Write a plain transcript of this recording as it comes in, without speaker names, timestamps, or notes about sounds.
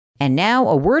And now,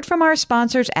 a word from our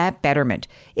sponsors at Betterment.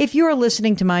 If you're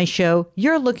listening to my show,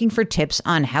 you're looking for tips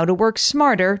on how to work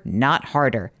smarter, not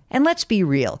harder. And let's be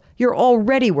real, you're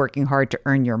already working hard to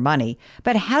earn your money.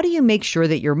 But how do you make sure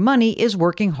that your money is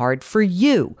working hard for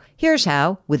you? Here's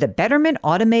how. With a Betterment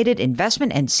automated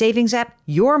investment and savings app,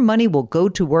 your money will go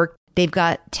to work. They've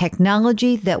got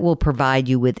technology that will provide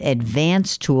you with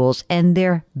advanced tools, and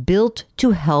they're built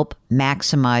to help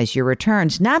maximize your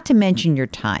returns, not to mention your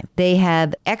time. They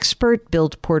have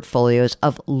expert-built portfolios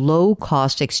of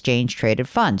low-cost exchange-traded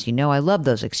funds. You know I love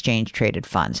those exchange-traded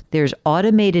funds. There's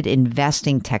automated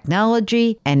investing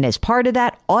technology, and as part of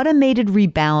that, automated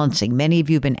rebalancing. Many of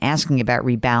you have been asking about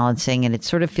rebalancing, and it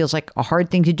sort of feels like a hard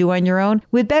thing to do on your own.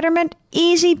 With Betterment,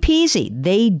 easy peasy.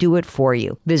 They do it for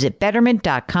you. Visit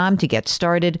Betterment.com to get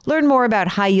started. Learn more about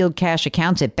high-yield cash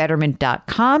accounts at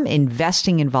Betterment.com.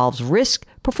 Investing involves risk.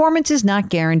 Performance is not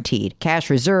guaranteed.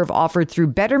 Cash reserve offered through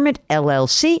Betterment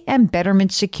LLC and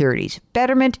Betterment Securities.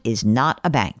 Betterment is not a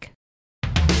bank.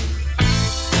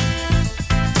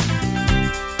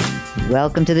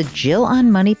 Welcome to the Jill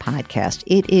on Money podcast.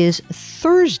 It is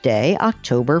Thursday,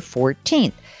 October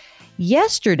 14th.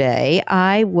 Yesterday,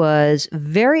 I was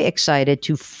very excited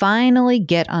to finally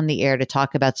get on the air to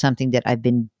talk about something that I've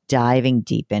been diving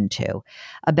deep into,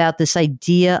 about this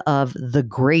idea of the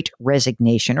Great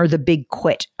Resignation or the Big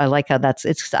Quit. I like how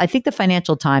I think the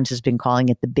Financial Times has been calling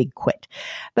it the Big Quit.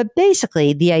 But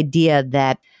basically, the idea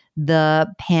that the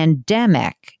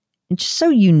pandemic, it's so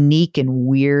unique and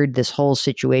weird, this whole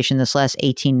situation, this last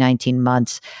 18, 19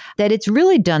 months, that it's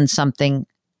really done something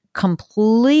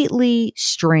completely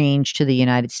strange to the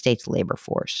United States labor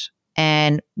force.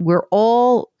 And we're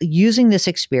all using this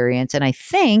experience, and I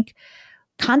think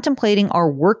contemplating our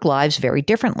work lives very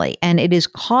differently. And it is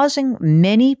causing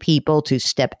many people to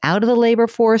step out of the labor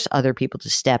force, other people to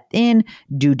step in,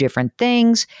 do different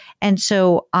things. And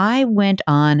so I went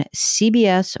on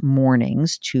CBS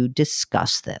Mornings to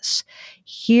discuss this.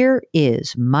 Here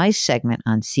is my segment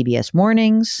on CBS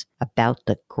Mornings about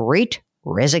the Great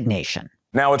Resignation.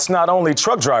 Now, it's not only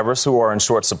truck drivers who are in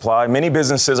short supply. Many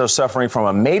businesses are suffering from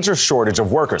a major shortage of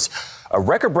workers. A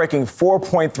record-breaking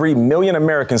 4.3 million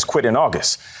Americans quit in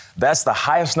August. That's the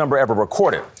highest number ever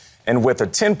recorded. And with a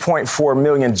 10.4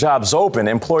 million jobs open,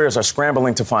 employers are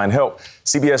scrambling to find help.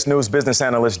 CBS News business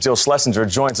analyst Jill Schlesinger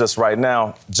joins us right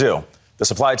now. Jill, the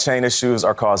supply chain issues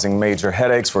are causing major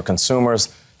headaches for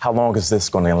consumers. How long is this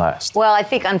going to last? Well, I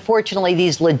think, unfortunately,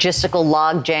 these logistical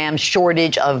logjams,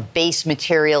 shortage of base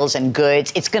materials and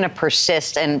goods, it's going to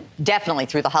persist, and definitely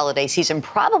through the holiday season,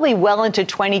 probably well into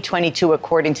 2022,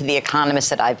 according to the economists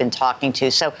that I've been talking to.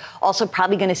 So also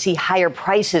probably going to see higher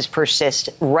prices persist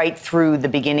right through the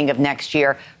beginning of next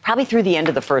year, probably through the end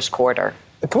of the first quarter.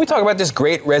 Can we talk about this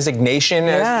Great Resignation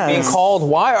as being called?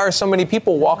 Why are so many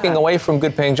people walking away from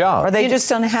good-paying jobs? Are they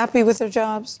just unhappy with their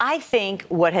jobs? I think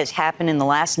what has happened in the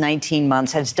last 19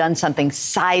 months has done something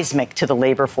seismic to the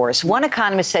labor force. One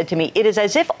economist said to me, it is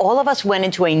as if all of us went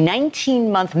into a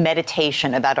 19-month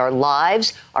meditation about our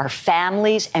lives, our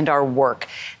families, and our work.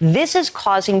 This is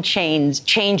causing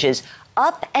changes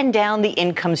up and down the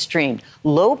income stream.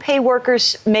 Low-pay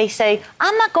workers may say,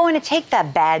 I'm not going to take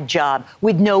that bad job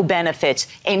with no benefits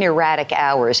and erratic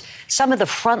hours. Some of the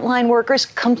frontline workers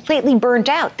completely burned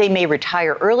out. They may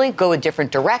retire early, go a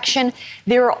different direction.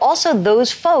 There are also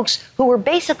those folks who are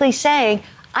basically saying,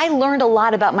 I learned a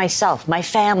lot about myself, my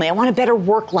family. I want a better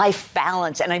work-life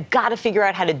balance, and I've got to figure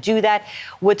out how to do that.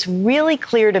 What's really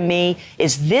clear to me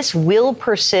is this will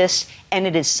persist, and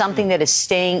it is something that is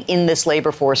staying in this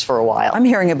labor force for a while. I'm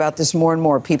hearing about this more and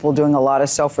more, people doing a lot of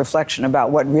self-reflection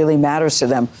about what really matters to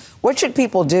them. What should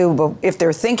people do if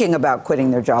they're thinking about quitting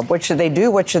their job? What should they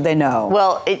do? What should they know?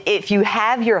 Well, if you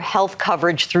have your health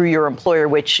coverage through your employer,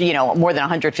 which, more than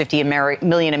 150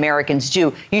 million Americans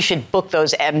do, you should book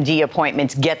those MD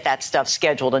appointments, get that stuff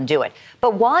scheduled and do it.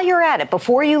 But while you're at it,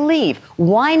 before you leave,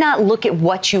 why not look at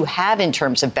what you have in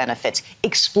terms of benefits?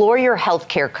 Explore your health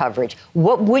care coverage.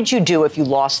 What would you do if you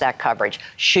lost that coverage?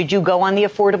 Should you go on the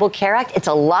Affordable Care Act? It's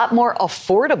a lot more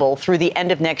affordable through the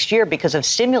end of next year because of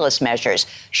stimulus measures.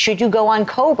 Should you go on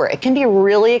COBRA? It can be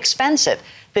really expensive.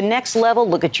 The next level,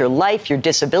 look at your life, your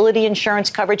disability insurance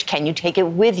coverage. Can you take it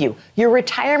with you? Your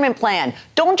retirement plan.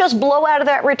 Don't just blow out of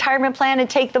that retirement plan and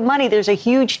take the money. There's a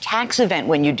huge tax event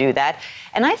when you do that.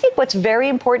 And I think what's very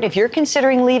important, if you're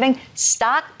considering leaving,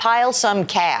 stockpile some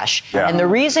cash. Yeah. And the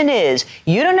reason is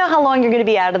you don't know how long you're going to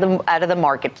be out of the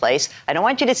marketplace. I don't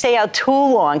want you to stay out too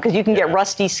long because you can get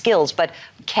rusty skills. But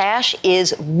cash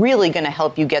is really going to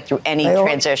help you get through any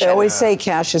transition. They always say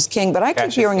cash is king. But I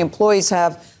keep hearing employees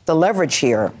have the leverage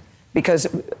here because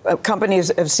companies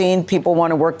have seen people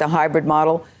want to work the hybrid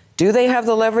model. Do they have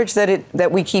the leverage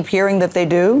that we keep hearing that they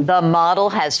do? The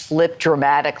model has flipped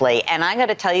dramatically. And I'm going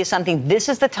to tell you something. This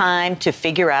is the time to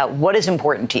figure out what is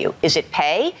important to you. Is it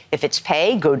pay? If it's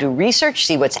pay, go do research,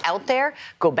 see what's out there.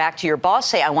 Go back to your boss,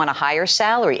 say, I want a higher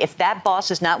salary. If that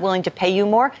boss is not willing to pay you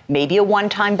more, maybe a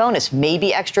one-time bonus,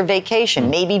 maybe extra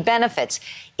vacation, maybe benefits.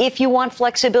 If you want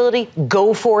flexibility,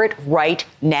 go for it right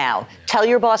now. Tell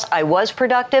your boss, I was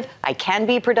productive, I can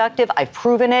be productive, I've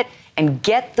proven it, and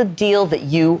get the deal that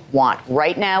you want.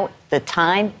 Right now, the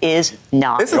time is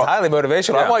not. This is highly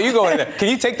motivational. Yeah. I want you going in there. Can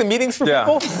you take the meetings for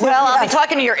people? Well, I'll be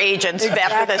talking to your agents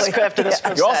after this.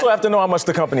 You also have to know how much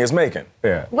the company is making.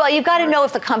 Yeah. Well, you've got to know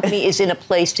if the company is in a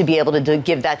place to be able to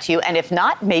give that to you. And if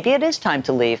not, maybe it is time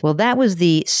to leave. Well, that was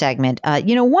the segment.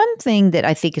 One thing that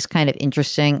I think is kind of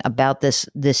interesting about this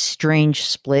strange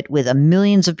split with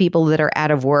millions of people that are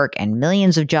out of work and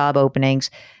millions of job openings.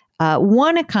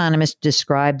 One economist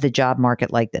described the job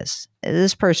market like this.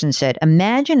 This person said,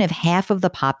 imagine if half of the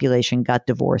population got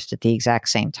divorced at the exact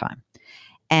same time.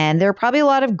 And there are probably a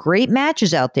lot of great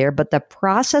matches out there, but the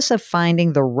process of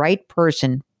finding the right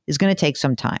person is going to take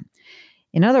some time.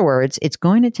 In other words, it's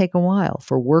going to take a while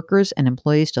for workers and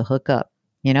employees to hook up.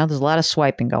 There's a lot of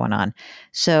swiping going on.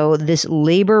 So this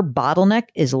labor bottleneck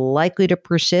is likely to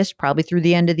persist probably through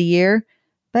the end of the year.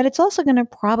 But it's also going to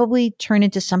probably turn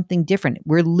into something different.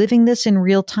 We're living this in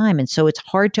real time, and so it's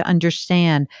hard to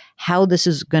understand how this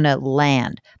is going to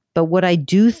land. But what I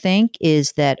do think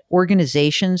is that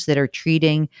organizations that are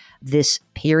treating this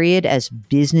period as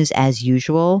business as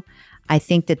usual, I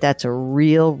think that that's a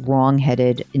real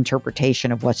wrong-headed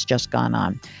interpretation of what's just gone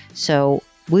on. So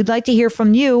we'd like to hear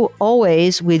from you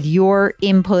always with your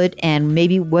input and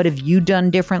maybe what have you done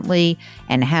differently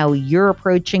and how you're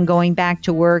approaching going back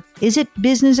to work. Is it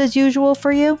business as usual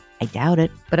for you? I doubt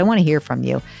it, but I want to hear from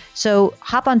you. So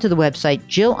hop onto the website,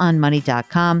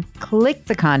 JillOnMoney.com, click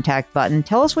the contact button.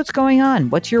 Tell us what's going on.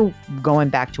 What's your going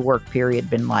back to work period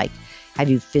been like? Have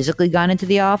you physically gone into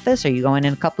the office? Are you going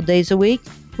in a couple days a week?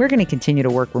 We're going to continue to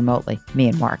work remotely, me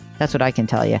and Mark. That's what I can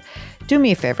tell you. Do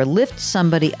me a favor, lift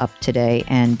somebody up today.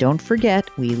 And don't forget,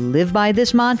 we live by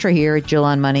this mantra here at Jill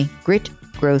on Money, grit,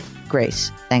 growth,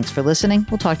 grace. Thanks for listening.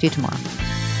 We'll talk to you tomorrow.